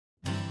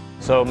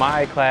So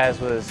my class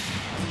was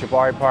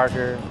Jabari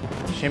Parker,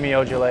 Shimi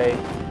Ojale,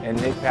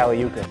 and Nick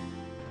Paliuka.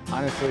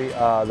 Honestly,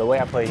 the way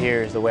I play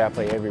here is the way I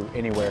play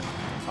anywhere.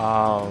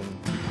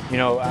 You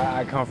know,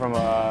 I come from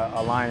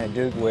a line at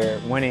Duke where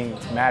winning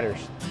matters.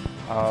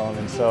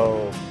 And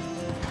so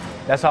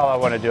that's all I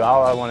want to do.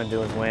 All I want to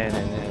do is win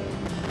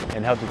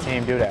and help the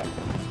team do that.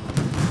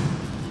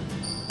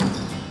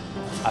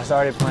 I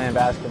started playing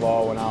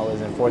basketball when I was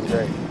in 4th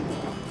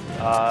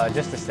grade,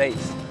 just the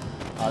States.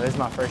 This is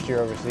my first year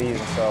overseas,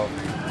 and so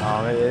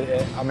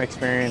I'm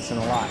experiencing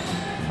a lot.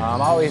 I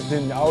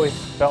always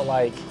felt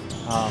like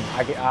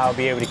I'll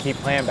be able to keep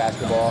playing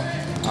basketball,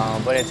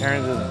 but in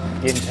terms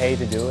of getting paid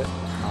to do it,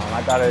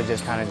 I thought it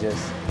just kind of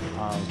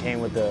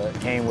came with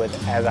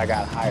as I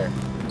got higher.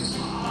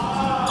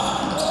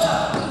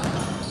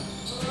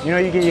 You know,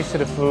 you get used to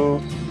the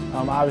food.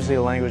 Obviously,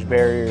 the language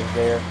barrier is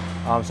there,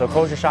 so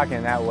culture shock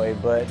in that way.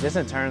 But just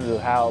in terms of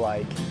how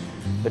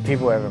the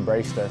people have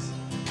embraced us,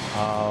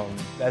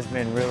 that's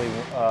been really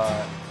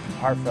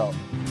heartfelt.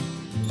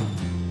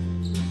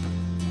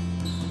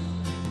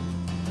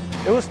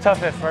 It was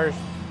tough at first.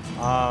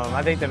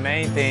 I think the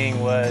main thing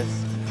was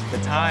the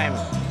time.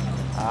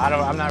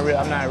 I'm not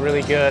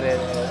really good at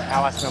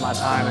how I spend my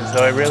time, and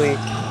so it really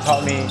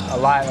taught me a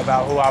lot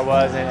about who I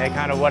was and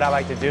kind of what I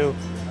like to do.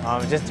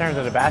 Just in terms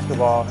of the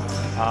basketball,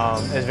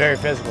 it's very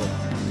physical,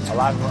 a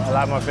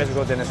lot more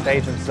physical than the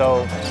States, and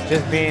so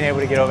just being able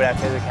to get over that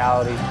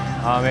physicality,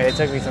 it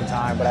took me some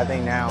time, but I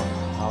think now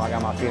I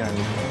got my feet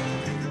underneath me.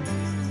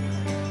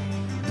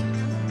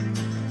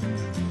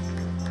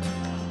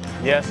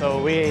 Yeah,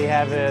 so we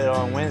have it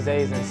on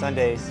Wednesdays and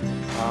Sundays,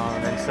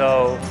 and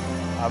so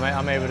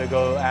I'm able to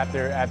go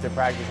after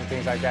practice and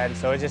things like that, and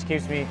so it just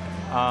keeps me,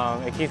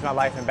 it keeps my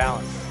life in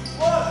balance.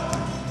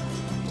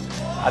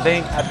 I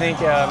think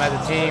as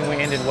a team we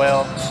ended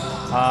well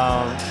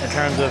in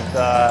terms of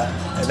the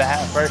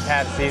first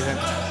half season.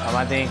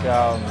 I think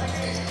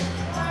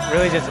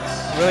really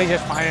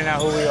just finding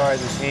out who we are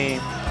as a team.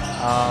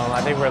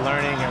 I think we're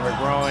learning and we're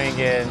growing,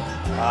 and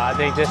I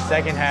think this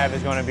second half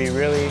is going to be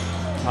really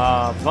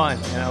fun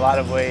in a lot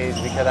of ways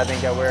because I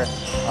think that we're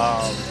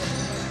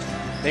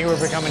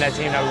becoming that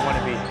team that we want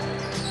to be.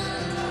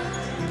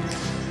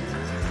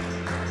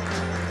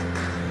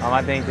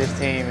 I think this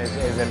team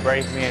has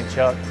embraced me and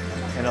Chuck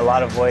in a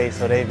lot of ways,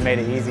 so they've made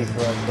it easy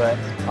for us. But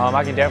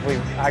I can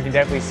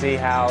definitely see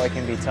how it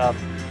can be tough.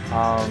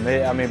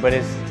 But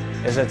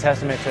it's a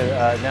testament to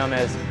them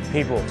as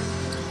people.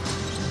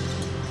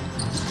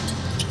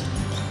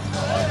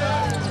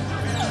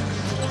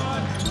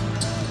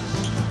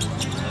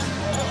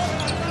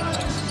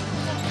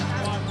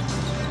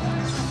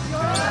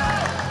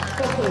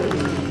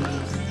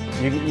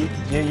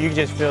 You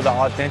just feel the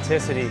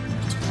authenticity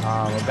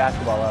of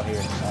basketball out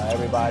here.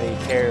 Everybody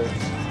cares.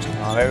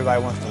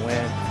 Everybody wants to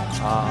win.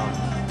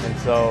 And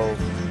so,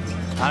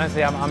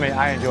 honestly,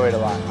 I enjoy it a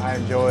lot. I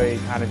enjoy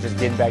kind of just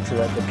getting back to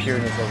the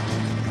pureness of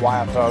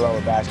why I fell in love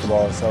with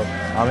basketball. So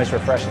it's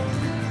refreshing.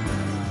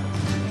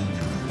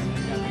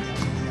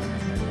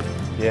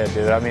 Yeah,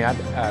 dude.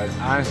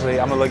 Honestly,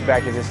 I'm gonna look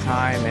back at this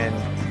time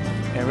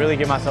and really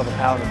give myself a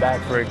pat on the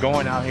back for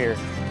going out here.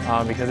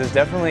 Because it's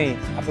definitely,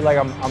 I feel like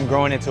I'm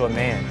growing into a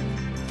man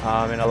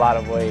in a lot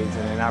of ways,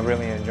 and I'm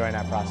really enjoying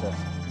that process.